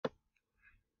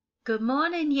Good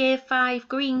morning, Year 5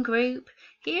 Green Group.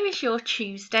 Here is your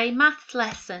Tuesday maths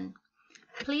lesson.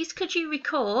 Please could you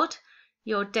record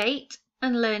your date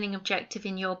and learning objective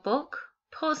in your book,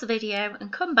 pause the video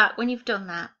and come back when you've done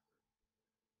that.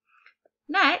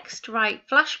 Next, write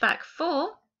flashback 4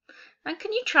 and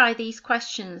can you try these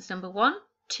questions number 1,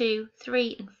 2,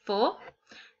 3 and 4.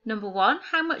 Number 1,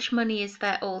 how much money is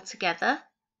there altogether?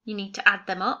 You need to add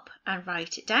them up and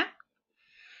write it down.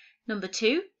 Number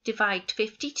 2, divide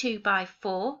 52 by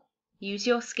 4. Use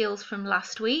your skills from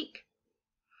last week.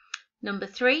 Number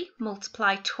 3,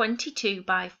 multiply 22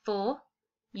 by 4.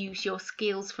 Use your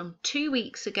skills from 2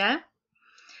 weeks ago.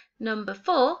 Number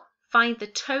 4, find the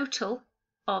total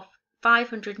of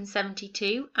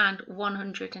 572 and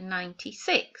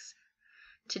 196.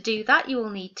 To do that, you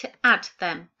will need to add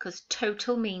them because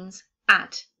total means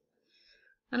add.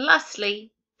 And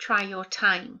lastly, try your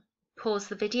time. Pause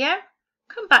the video.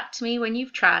 Come back to me when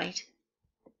you've tried.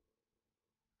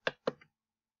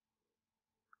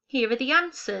 Here are the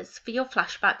answers for your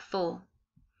flashback 4.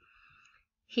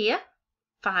 Here,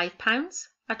 £5,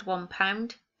 add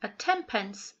 £1, add 10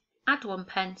 pence, add 1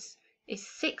 pence is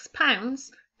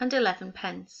 £6 and 11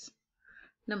 pence.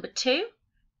 Number 2,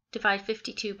 divide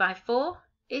 52 by 4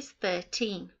 is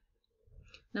 13.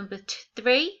 Number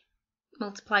 3,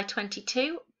 multiply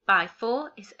 22 by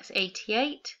 4 is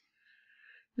 88.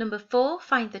 Number 4,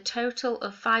 find the total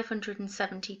of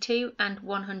 572 and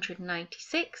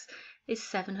 196 is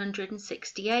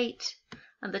 768.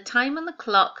 And the time on the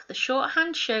clock, the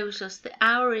shorthand shows us the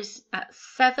hour is at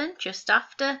 7, just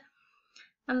after,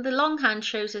 and the longhand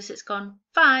shows us it's gone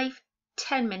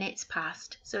 5-10 minutes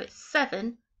past. So it's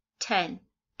 7:10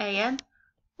 a.m.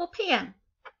 or p.m.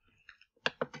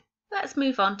 Let's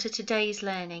move on to today's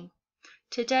learning.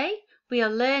 Today we are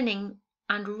learning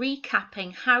and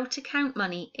recapping how to count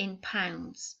money in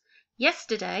pounds.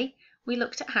 Yesterday we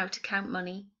looked at how to count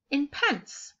money in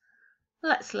pence.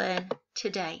 Let's learn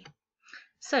today.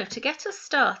 So to get us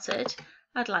started,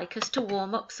 I'd like us to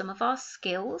warm up some of our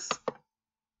skills.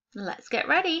 Let's get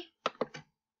ready.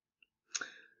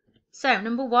 So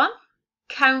number 1,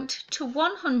 count to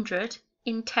 100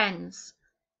 in tens.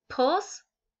 Pause.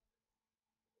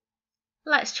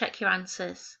 Let's check your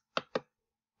answers.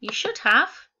 You should have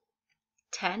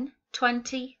 10,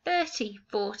 20, 30,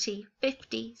 40,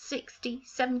 50, 60,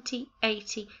 70,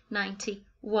 80, 90,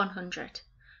 100.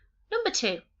 Number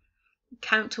 2,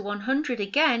 count to 100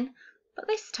 again, but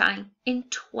this time in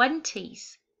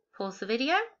 20s. Pause the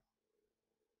video.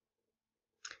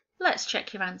 Let's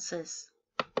check your answers.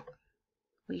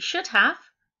 We should have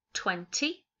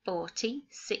 20, 40,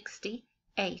 60,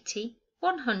 80,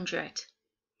 100.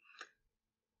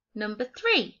 Number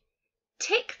 3,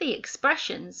 tick the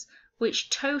expressions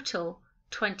which total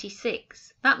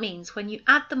 26. That means when you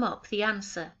add them up, the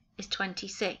answer is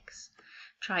 26.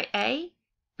 Try A,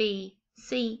 B,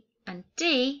 C and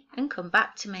D and come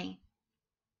back to me.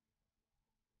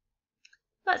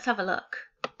 Let's have a look.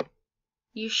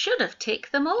 You should have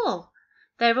ticked them all.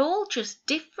 They're all just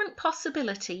different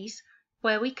possibilities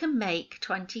where we can make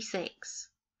 26.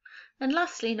 And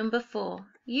lastly, number 4,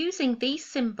 using these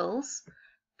symbols,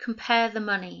 compare the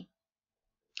money.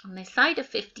 On this side a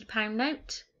 £50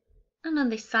 note and on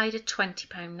this side a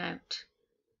 £20 note.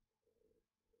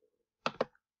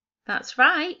 That's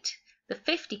right, the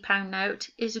 £50 note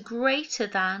is greater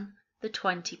than the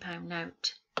 £20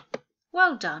 note.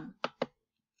 Well done.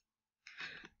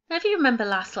 Now if you remember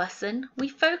last lesson, we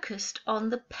focused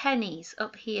on the pennies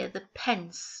up here, the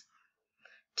pence.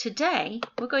 Today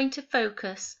we're going to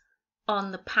focus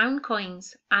on the pound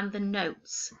coins and the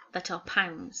notes that are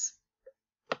pounds.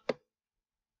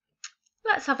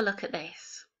 Let's have a look at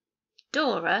this.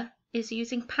 Dora is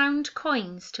using pound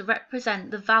coins to represent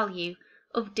the value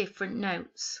of different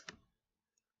notes.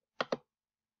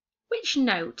 Which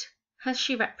note has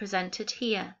she represented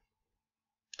here?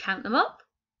 Count them up.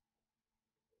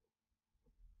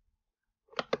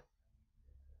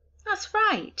 That's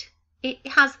right. It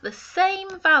has the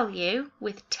same value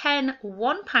with 10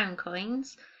 £1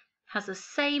 coins, has the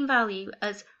same value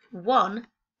as one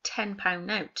 £10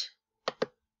 note.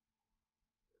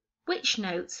 Which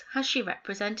notes has she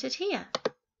represented here?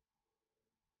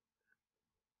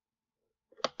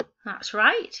 That's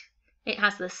right. It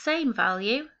has the same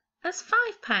value as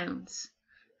 £5.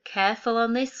 Careful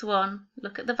on this one.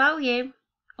 Look at the value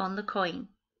on the coin.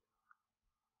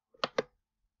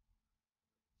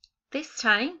 This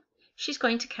time she's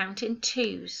going to count in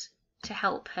twos to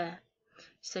help her.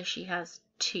 So she has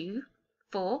 2,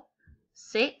 4,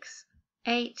 6,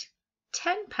 8,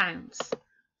 £10.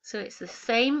 So it's the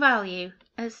same value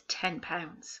as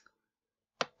 £10.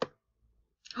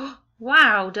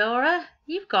 Wow, Dora,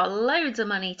 you've got loads of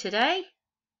money today.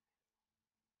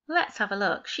 Let's have a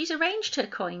look. She's arranged her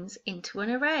coins into an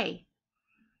array.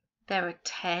 There are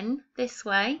 10 this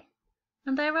way,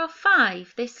 and there are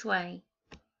 5 this way.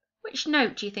 Which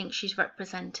note do you think she's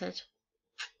represented?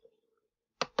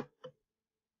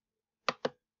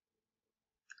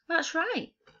 That's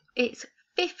right. It's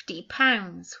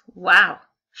 £50. Wow,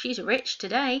 she's rich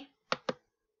today.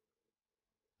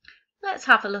 Let's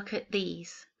have a look at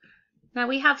these. Now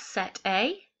we have set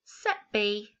A, set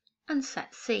B, and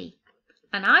set C.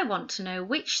 And I want to know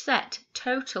which set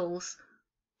totals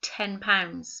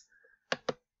 £10.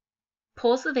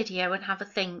 Pause the video and have a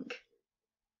think.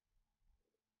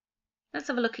 Let's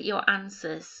have a look at your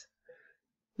answers.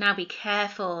 Now be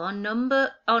careful.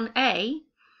 On A,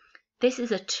 this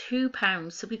is a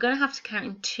 £2, so we're going to have to count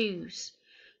in twos.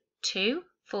 2,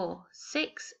 4,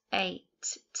 6, 8,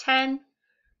 10,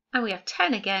 and we have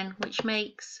 10 again, which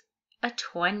makes a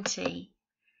 20.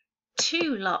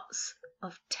 2 lots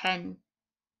of 10,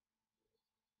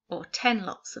 or 10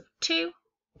 lots of 2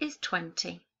 is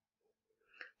 20.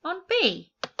 On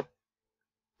B,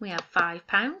 we have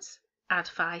 £5, add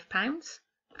 £5,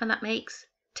 and that makes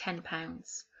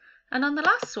 £10. And on the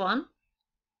last one,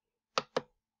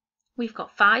 we've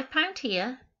got £5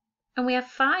 here, and we have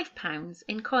 £5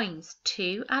 in coins.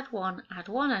 2 add 1, add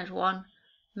 1, add 1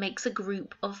 makes a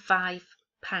group of £5.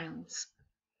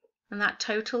 And that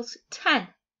totals 10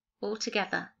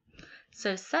 altogether.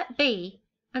 So set B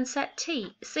and set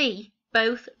C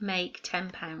both make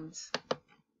 £10.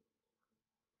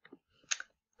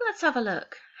 Let's have a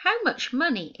look. How much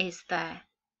money is there?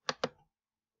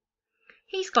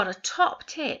 He's got a top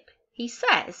tip. He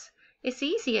says it's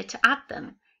easier to add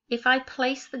them if I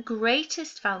place the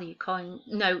greatest value coin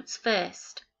notes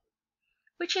first.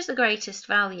 Which is the greatest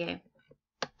value?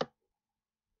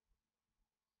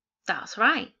 That's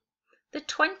right. The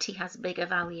 20 has a bigger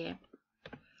value.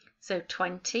 So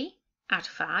 20, add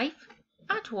 5,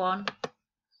 add 1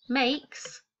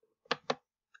 makes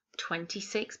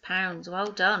 £26.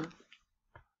 Well done.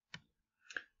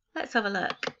 Let's have a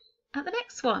look at the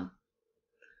next one.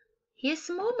 Here's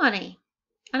some more money,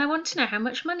 and I want to know how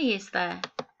much money is there.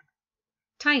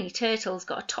 Tiny Turtle's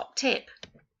got a top tip.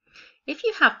 If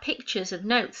you have pictures of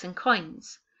notes and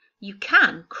coins, you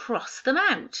can cross them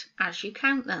out as you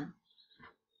count them.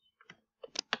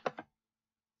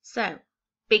 So,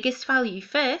 biggest value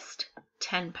first,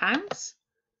 £10,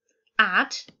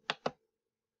 add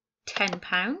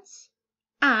 £10,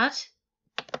 add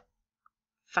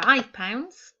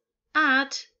 £5,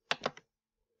 add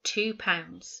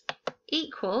 £2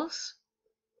 equals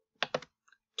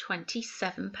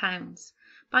 £27.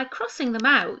 By crossing them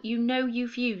out, you know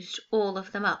you've used all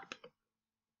of them up.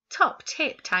 Top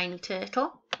tip, Tiny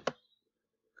Turtle.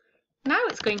 Now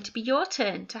it's going to be your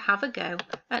turn to have a go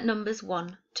at numbers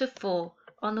 1 to 4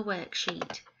 on the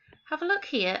worksheet. Have a look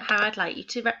here at how I'd like you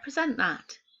to represent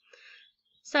that.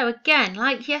 So again,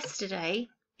 like yesterday,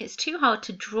 it's too hard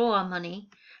to draw our money,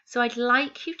 so I'd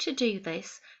like you to do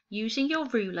this using your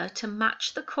ruler to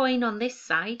match the coin on this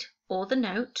side, or the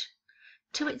note,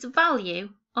 to its value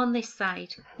on this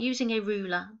side, using a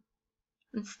ruler,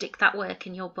 and stick that work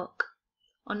in your book.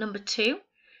 On number 2,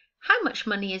 how much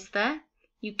money is there?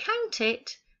 You count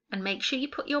it and make sure you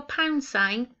put your pound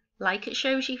sign, like it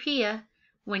shows you here,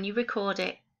 when you record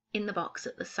it in the box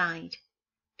at the side.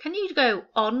 Can you go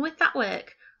on with that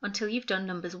work until you've done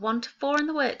numbers 1 to 4 in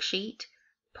the worksheet?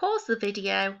 Pause the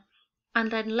video and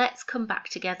then let's come back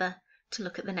together to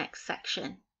look at the next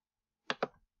section.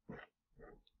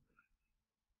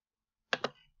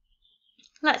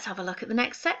 Let's have a look at the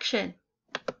next section.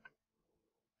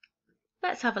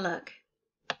 Let's have a look.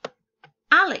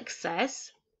 Alex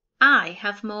says, I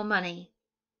have more money.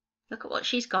 Look at what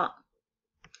she's got.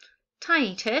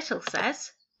 Tiny Turtle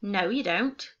says, no you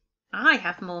don't. I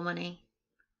have more money.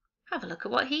 Have a look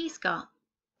at what he's got.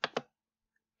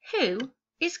 Who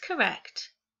is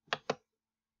correct?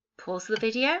 Pause the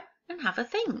video and have a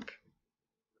think.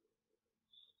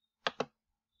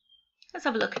 Let's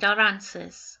have a look at our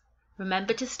answers.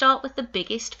 Remember to start with the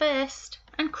biggest first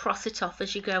and cross it off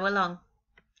as you go along.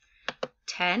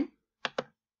 10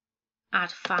 add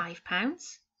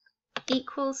 £5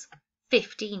 equals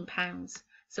 £15.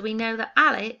 So we know that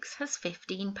Alex has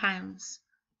 £15.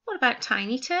 What about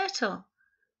Tiny Turtle?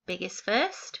 Biggest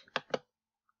first,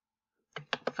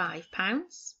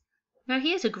 £5. Now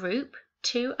here's a group.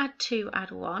 2 add 2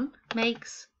 add 1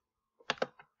 makes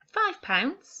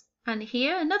 £5. And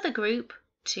here another group.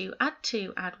 2 add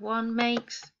 2 add 1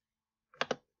 makes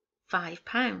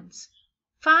 £5.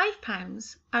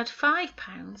 £5 add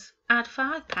 £5 add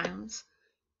 £5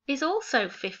 is also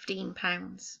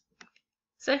 £15.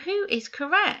 So who is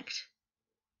correct?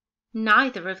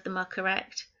 Neither of them are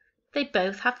correct. They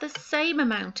both have the same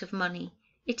amount of money.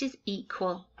 It is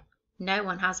equal. No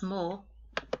one has more.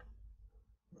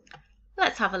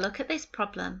 Let's have a look at this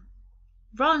problem.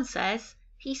 Ron says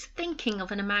he's thinking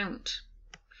of an amount.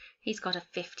 He's got a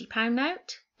 £50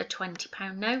 note, a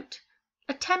 £20 note,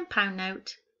 a £10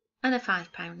 note, and a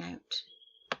 £5 note.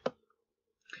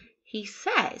 He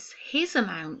says his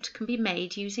amount can be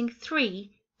made using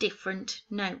 3 different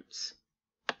notes.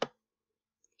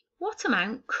 What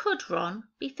amount could Ron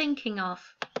be thinking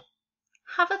of?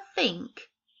 Have a think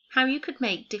how you could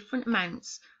make different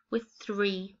amounts with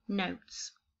 3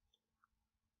 notes.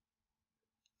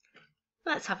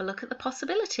 Let's have a look at the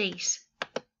possibilities.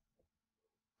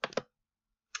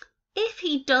 If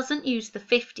he doesn't use the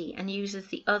 50 and uses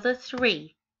the other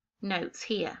 3 notes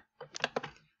here,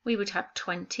 we would have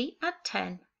 20 add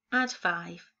 10 add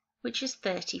 5, which is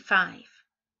 35.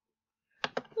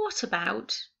 What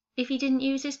about if he didn't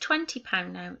use his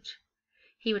 £20 note?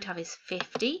 He would have his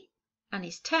 50 and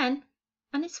his 10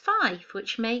 and his 5,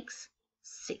 which makes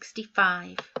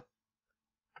 65.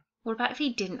 What about if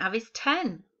he didn't have his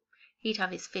 10? He'd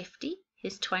have his 50,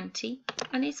 his 20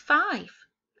 and his 5,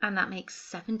 and that makes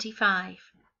 75.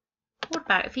 What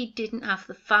about if he didn't have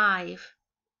the 5?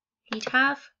 He'd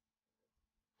have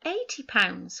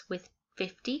 £80 with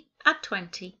 50, add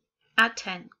 20, add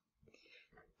 10.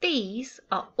 These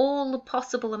are all the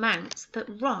possible amounts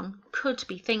that Ron could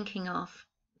be thinking of.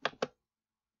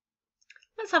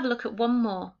 Let's have a look at one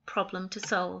more problem to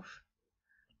solve.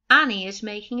 Annie is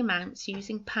making amounts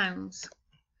using pounds.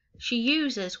 She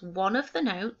uses one of the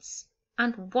notes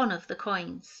and one of the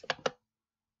coins.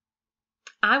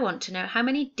 I want to know how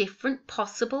many different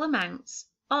possible amounts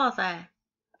are there.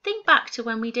 Think back to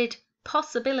when we did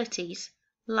possibilities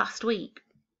last week.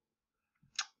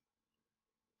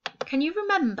 Can you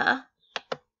remember?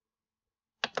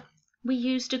 We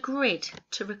used a grid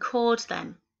to record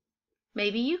them.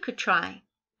 Maybe you could try.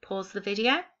 Pause the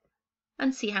video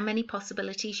and see how many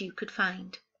possibilities you could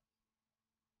find.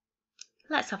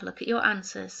 Let's have a look at your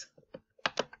answers.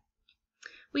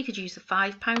 We could use the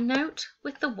 £5 note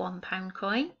with the £1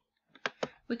 coin.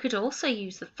 We could also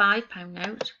use the £5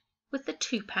 note with the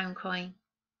 £2 coin.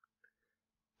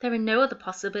 There are no other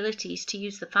possibilities to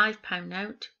use the £5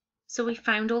 note, so we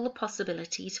found all the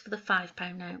possibilities for the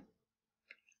 £5 note.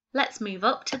 Let's move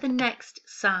up to the next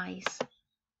size.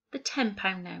 The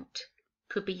 £10 note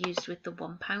could be used with the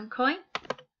 £1 coin,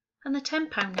 and the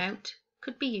 £10 note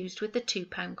could be used with the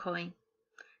 £2 coin.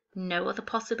 No other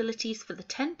possibilities for the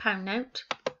 £10 note.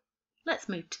 Let's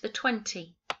move to the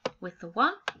 20 with the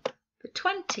 1, the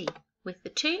 20 with the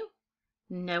 2.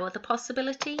 No other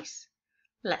possibilities.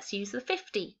 Let's use the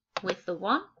 50 with the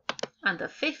 1 and the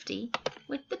 50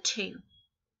 with the 2.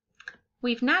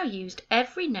 We've now used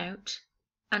every note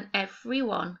and every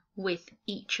one with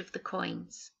each of the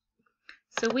coins.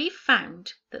 So we've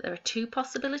found that there are 2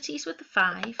 possibilities with the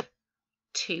 5,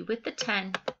 2 with the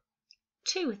 10,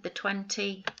 2 with the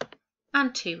 20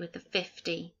 and 2 with the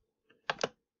 50.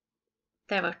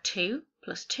 There are 2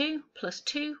 plus 2 plus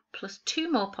 2 plus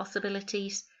 2 more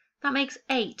possibilities. That makes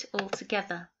 8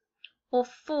 altogether, or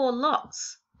 4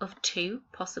 lots of 2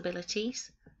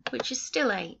 possibilities, which is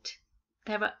still 8.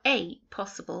 There are 8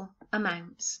 possible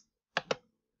amounts.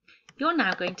 You're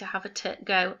now going to have a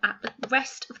go at the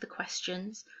rest of the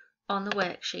questions on the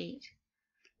worksheet.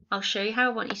 I'll show you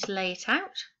how I want you to lay it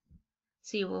out.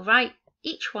 So you will write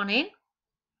each one in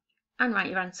and write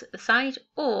your answer at the side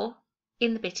or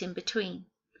in the bit in between.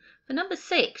 For number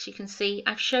 6, you can see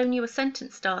I've shown you a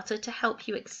sentence starter to help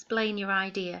you explain your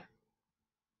idea.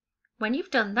 When you've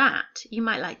done that, you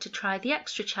might like to try the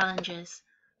extra challenges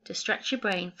to stretch your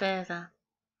brain further.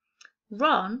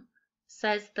 Ron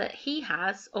says that he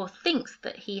has, or thinks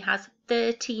that he has,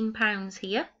 £13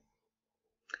 here.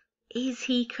 Is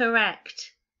he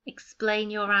correct? Explain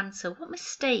your answer. What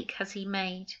mistake has he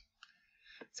made?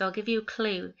 So I'll give you a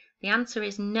clue. The answer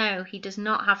is no, he does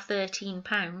not have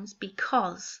 £13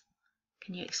 because,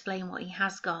 can you explain what he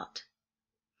has got?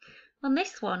 On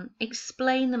this one,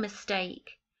 explain the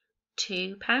mistake.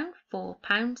 £2, £4, £6,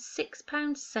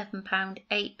 £7,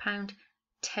 £8,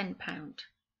 £10.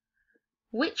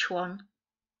 Which one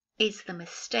is the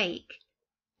mistake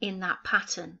in that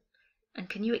pattern? And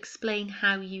can you explain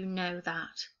how you know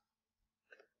that?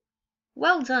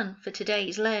 Well done for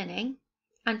today's learning,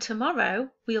 and tomorrow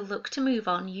we'll look to move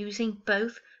on using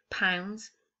both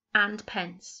pounds and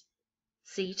pence.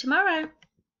 See you tomorrow.